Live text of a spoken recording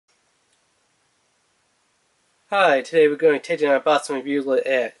Hi, today we're going to take an unboxing review look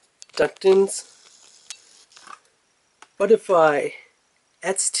at DUNCAN's Butterfly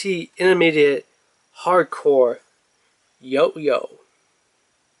XT Intermediate Hardcore Yo-Yo.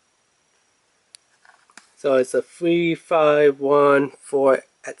 So it's a 3514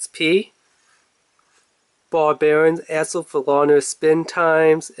 XP. Ball bearings, axle for longer spin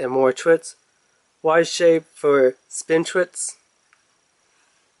times and more trips. Wide shape for spin trips.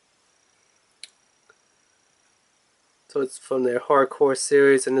 So it's from their Hardcore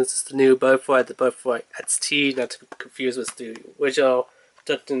series, and this is the new Butterfly, the Butterfly XT, not to be confused with the original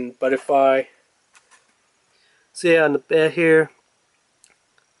DUNCAN Butterfly. So yeah, on the back here,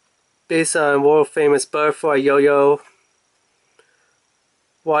 based on world famous Butterfly Yo-Yo,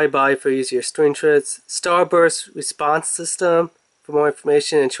 wide body for easier string trips, starburst response system. For more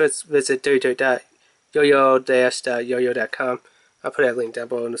information and tricks, visit www.yoyo-yoyo.com. I'll put that link down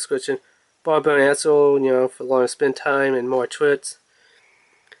below in the description. Ball bearing axle, for longer spin time and more trips.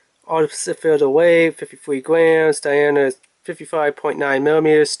 Artificial weight, 53 grams. Diameter is 55.9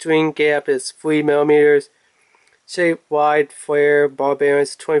 millimeters. String gap is 3 millimeters. Shape wide flare. Ball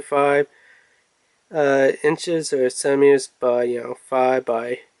bearings 25 inches or centimeters by 5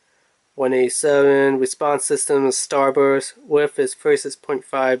 by 187. Response system is starburst. Width is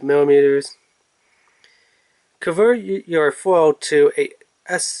 36.5 millimeters. Convert your flow to a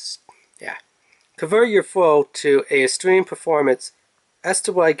extreme performance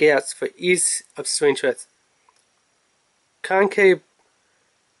STY gaps for ease of string trips. Concave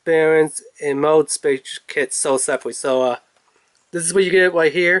bearings and mode space kits sold separately. So this is what you get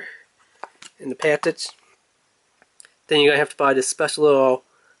right here in the package. Then you're gonna have to buy this special little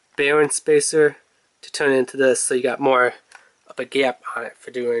bearing spacer to turn it into this, so you got more of a gap on it for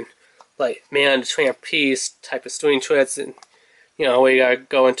doing like man the tramp piece type of string trips, and where you gotta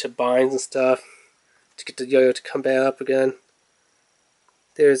go into binds and stuff to get the yo-yo to come back up again.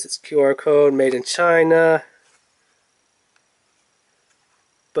 There's its QR code, made in China,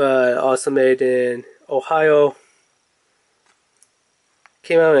 but also made in Ohio.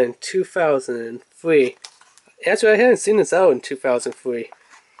 Came out in 2003. Actually, I hadn't seen this out in 2003.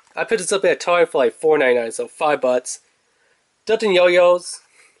 I picked this up at Target for like $4.99, so $5. DUNCAN yo-yos,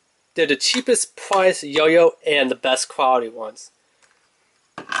 they're the cheapest price yo-yo and the best quality ones.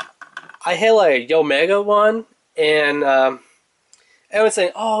 I had like a Yo Mega one, and everyone's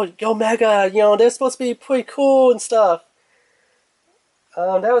saying, "Oh, Yo Mega, they're supposed to be pretty cool and stuff."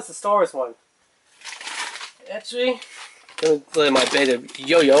 That was the Star Wars one. Actually, let me look at my beta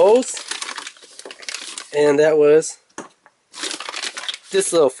yo-yos, and that was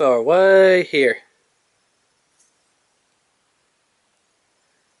this little fella right here.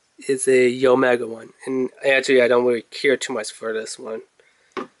 It's a Yo Mega one, and actually I don't really care too much for this one.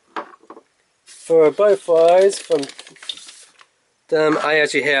 For butterflies from them, I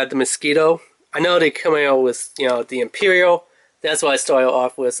actually had the Mosquito. I know they come out with the Imperial. That's what I started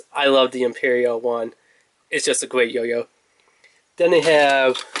off with. I love the Imperial one. It's just a great yo-yo. Then they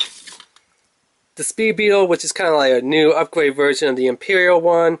have the Speed Beetle, which is kind of like a new upgrade version of the Imperial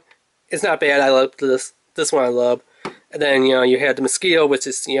one. It's not bad. I love this. This one I love. And then you have the Mosquito, which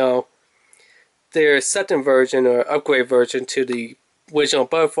is their second version or upgrade version to the original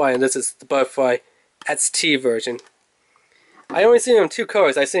Butterfly, and this is the Butterfly XT version. I only seen them in two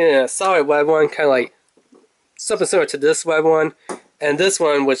colors. I seen it in a solid red one, kind of like something similar to this red one, and this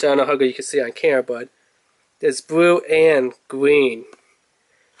one, which I don't know how good you can see on camera, but there's blue and green.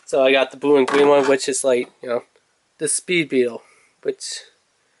 So I got the blue and green one, which is like the Speed Beetle, which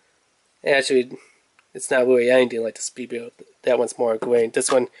actually it's not really anything like the Speed Beetle. That one's more green. This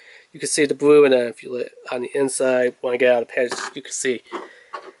one, you can see the blue, and then if you look on the inside, when I get out of the package, you can see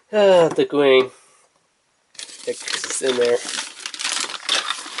the green that's in there.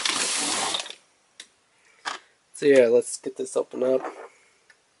 So yeah, let's get this open up.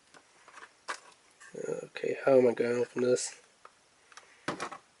 Okay, how am I going to open this?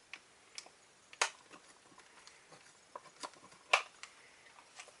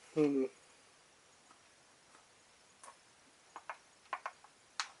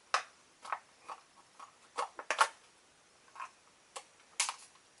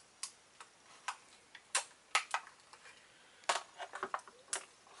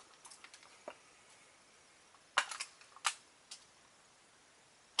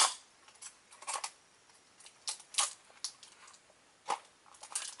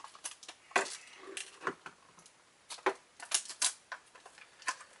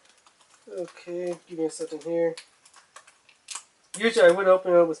 Okay, give me a second here. Usually I would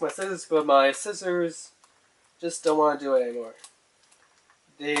open it with my scissors, but my scissors just don't want to do it anymore.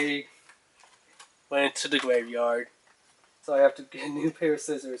 They went to the graveyard. So I have to get a new pair of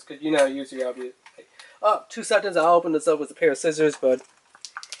scissors, because you know, usually I'll be like, oh, 2 seconds, I'll open this up with a pair of scissors, but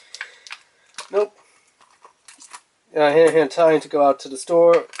nope. I had time to go out to the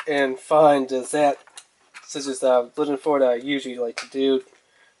store and find the exact scissors that I was looking for that I usually like to do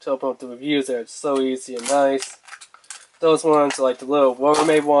to open up the reviews. They're so easy and nice. Those ones are like the little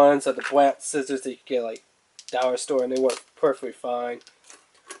Rubbermaid ones, are the black scissors that you can get like dollar store, and they work perfectly fine.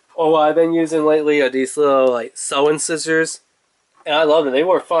 Or what I've been using lately are these little like sewing scissors, and I love them. They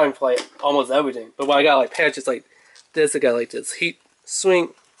work fine for like almost everything. But when I got like patches like this, I got like this heat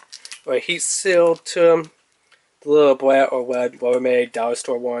shrink or a heat seal to them. The little black or red Rubbermaid dollar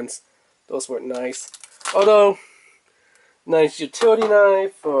store ones, those work nice. Although, nice utility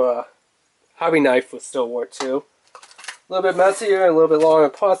knife or a hobby knife would still work too. A little bit messier and a little bit longer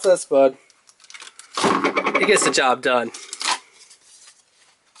process, but it gets the job done.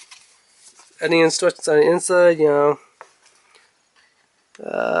 Any instructions on the inside, you know.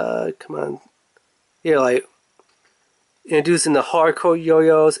 Come on. Yeah, like introducing the hardcore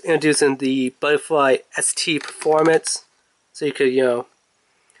yo-yos, introducing the Butterfly ST Performance. So you could, you know,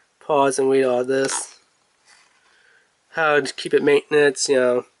 pause and read all this. How to keep it maintenance, you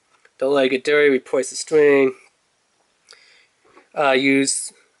know. Don't let it get dirty, replace the string.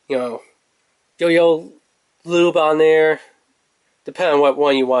 Use, you know, yo-yo lube on there. Depending on what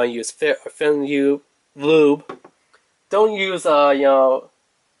one you want to use, fit or fin lube. Don't use, you know,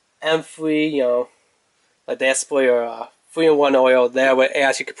 M3, you know, like that spray or 3-in-1 oil. That would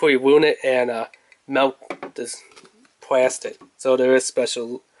actually completely ruin it and melt this plastic. So there is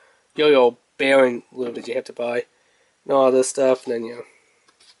special yo-yo bearing lube that you have to buy. And all this stuff, and then, you know,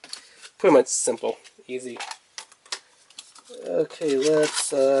 pretty much simple, easy. Okay, let's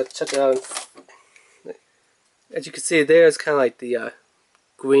check it out. As you can see, there's kind of like the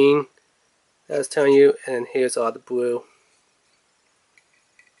green that I was telling you, and here's all the blue.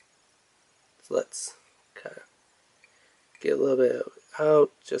 So let's kind of get a little bit out,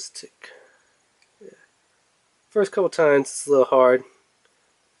 just to, yeah. First couple times it's a little hard,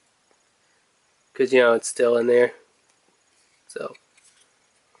 because, you know, it's still in there. So,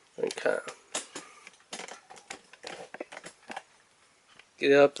 I kind of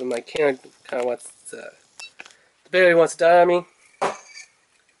get it up, and my camera kind of wants the battery wants to die on me.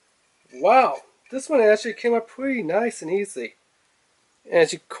 Wow, this one actually came up pretty nice and easy. And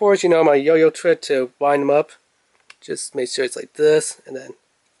as of course, you know, my yo-yo trick to wind them up, just make sure it's like this, and then,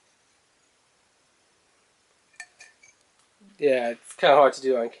 yeah, it's kind of hard to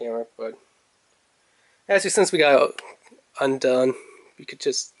do on camera, but actually, since we got it undone, we could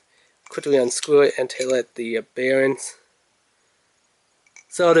just quickly unscrew it and tail at the bearings.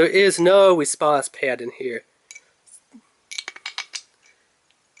 So there is no response pad in here.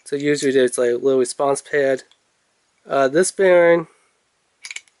 So usually there's like a little response pad. This bearing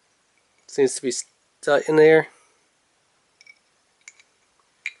seems to be stuck in there.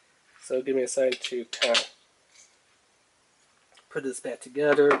 So give me a second to kind of put this back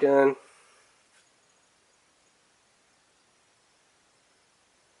together again.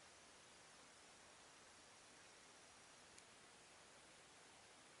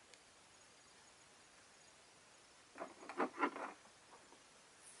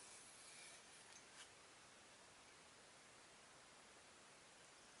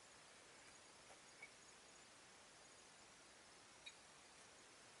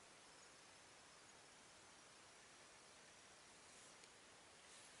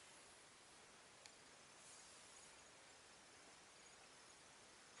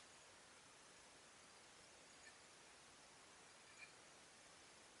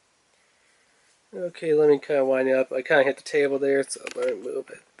 Okay, let me kind of wind it up. I kind of hit the table there, so I'm going to move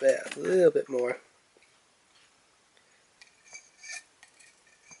it back a little bit more.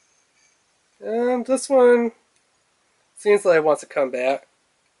 This one seems like it wants to come back.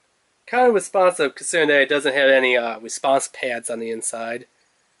 Kind of responsive, considering that it doesn't have any response pads on the inside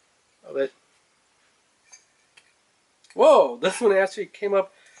of it. Whoa, this one actually came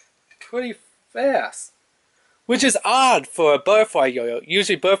up pretty fast, which is odd for a butterfly yo-yo.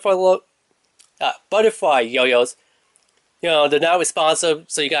 Usually butterfly yo-yos, you know, they're not responsive,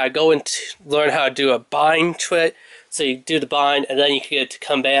 so you gotta go and learn how to do a bind trick. So you do the bind, and then you can get it to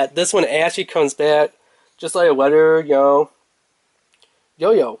come back. This one actually comes back just like a regular, you know,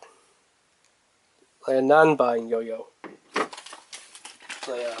 yo-yo, like a non-bind yo-yo.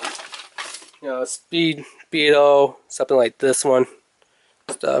 Like you know, speed beetle, something like this one,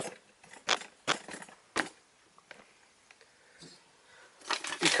 stuff.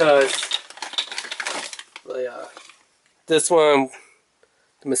 Because this one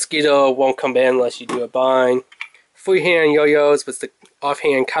The Mosquito won't come in unless you do a bind. Freehand yo-yos with the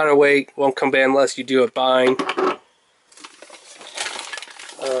offhand counterweight won't come in unless you do a bind.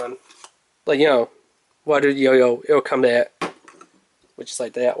 But you know, water yo-yo, it'll come back, which is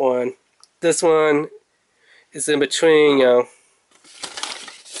like that one. This one is in between, you know.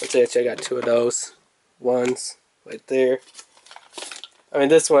 Let's say I got two of those ones right there. I mean,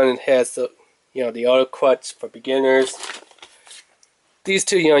 this one has the, you know, the auto clutch for beginners. These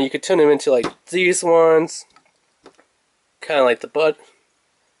two, you know, you could turn them into like these ones, kind of like the butt,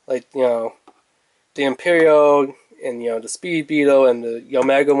 like, you know, the Imperial and, you know, the Speed Beetle and the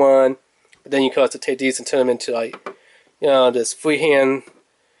Omega one. But then you can also take these and turn them into like, you know, this freehand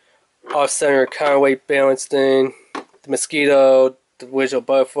off-center counterweight balance thing. The Mosquito, the Visual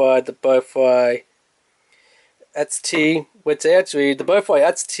Butterfly, the Butterfly XT, which actually, the Butterfly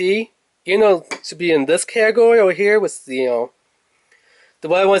XT, you know, should be in this category over here with the, you know, the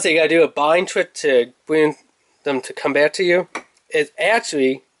one ones that you gotta do a bind trick to bring them to come back to you. It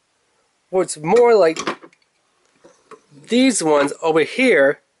actually works more like these ones over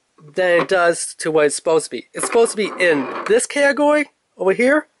here than it does to what it's supposed to be. It's supposed to be in this category over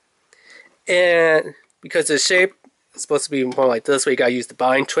here, and because the shape is supposed to be more like this, where you gotta use the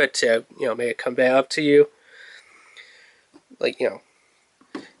bind trick to, you know, make it come back up to you. Like, you know.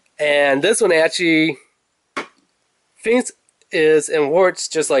 And this one actually thinks is and works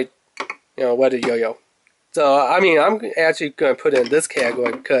just like, you know, weather yo-yo. So I mean, I'm actually gonna put it in this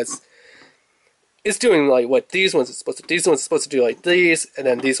category because it's doing like what these ones are supposed to do. These ones are supposed to do like these, and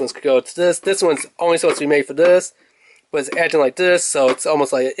then these ones could go to this. This one's only supposed to be made for this, but it's acting like this, so it's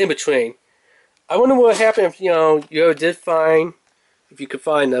almost like an in-between. I wonder what would happen if, you know, you ever did find, if you could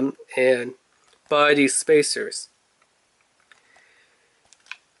find them, and buy these spacers.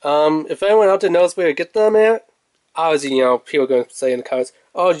 If anyone out there knows where to get them at, obviously, you know, people are going to say in the comments,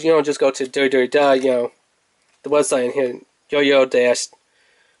 oh, you know, just go to you know, the website in here,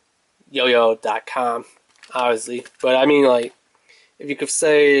 yo-yo-yo.com, obviously. But I mean, like, if you could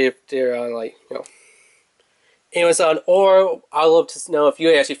say if they're on, like, you know, Amazon, or I'd love to know if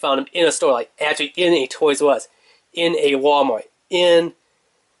you actually found them in a store, like actually in a Toys R Us, in a Walmart, in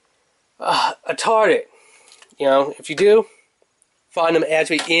a Target. You know, if you do find them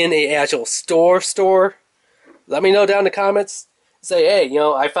actually in a actual store, let me know down in the comments. Say, hey, you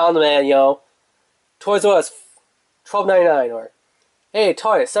know, I found them at, you know, Toys R Us, $12.99, or hey,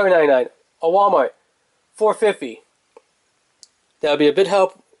 Target, $7.99, a Walmart, $4.50. That would be a big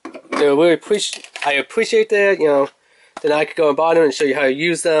help. I appreciate that, you know. Then I could go and buy them and show you how to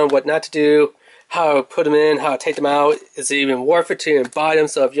use them, what not to do, how to put them in, how to take them out. Is it even worth it to even buy them?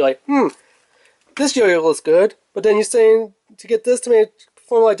 So if you're like, this yo-yo looks good, but then you're saying to get this to make it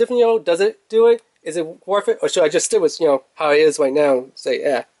perform like different yo-yo, does it do it? Is it worth it? Or should I just stick with, you know, how it is right now and say,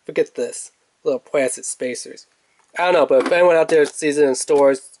 yeah, forget this. Little plastic spacers. I don't know, but if anyone out there sees it in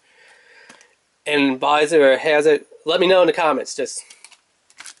stores and buys it or has it, let me know in the comments. Just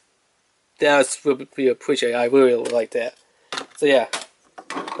that would be appreciated. I really like that. So yeah,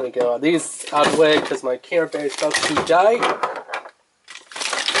 let me get all these out of the way because my camera battery is about to die.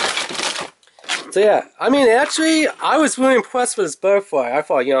 So yeah, I mean, actually, I was really impressed with this butterfly. I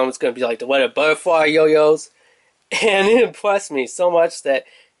thought, you know, it was going to be like the weather butterfly yo-yos, and it impressed me so much that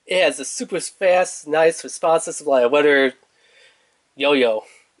it has a super fast, nice responsive like a weather yo-yo.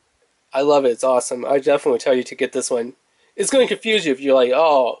 I love it. It's awesome. I definitely would tell you to get this one. It's going to confuse you if you're like,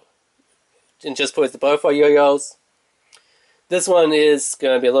 oh, and just put the butterfly yo-yos. This one is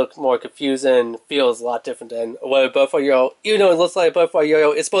going to be a little more confusing, feels a lot different than a weather butterfly yo-yo. Even though it looks like a butterfly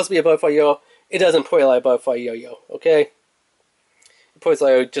yo-yo, it's supposed to be a butterfly yo-yo. It doesn't play like a butterfly yo-yo, okay? It plays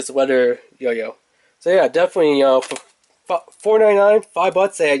like just a weather yo-yo. So yeah, definitely, you know, for $4.99,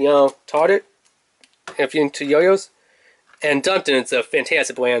 $5 at, you know, Target, if you're into yo-yos. And DUNCAN is a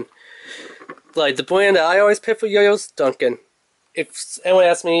fantastic brand. Like, the brand that I always pick for yo-yos, DUNCAN. If anyone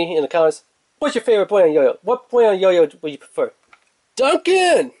asks me in the comments, what's your favorite brand of yo-yo? What brand of yo-yo would you prefer?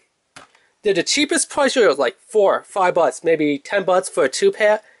 DUNCAN! They're the cheapest price yo-yos, like $4, $5, maybe $10 for a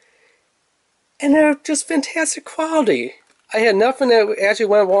 2-pack. And they're just fantastic quality. I had nothing that actually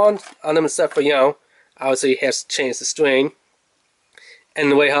went wrong on them except for, you know, obviously you have to change the string.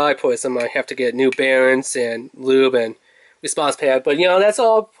 And the way how I put them, I have to get new bearings and lube and response pad. But, you know, that's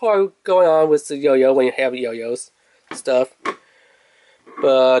all part of going on with the yo-yo when you have yo-yos stuff.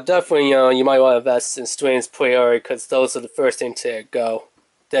 But definitely, you know, you might want to invest in strings priority because those are the first thing to go.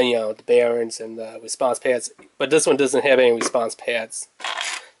 Then, you know, the bearings and the response pads. But this one doesn't have any response pads.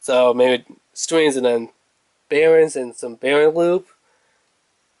 So maybe strings and then bearings and some bearing lube.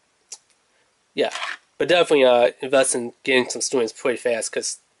 Yeah. But definitely invest in getting some strings pretty fast,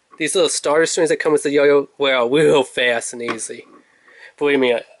 because these little starter strings that come with the yo-yo wear out real fast and easy. Believe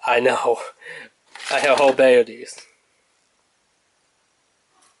me, I know. I have a whole bag of these.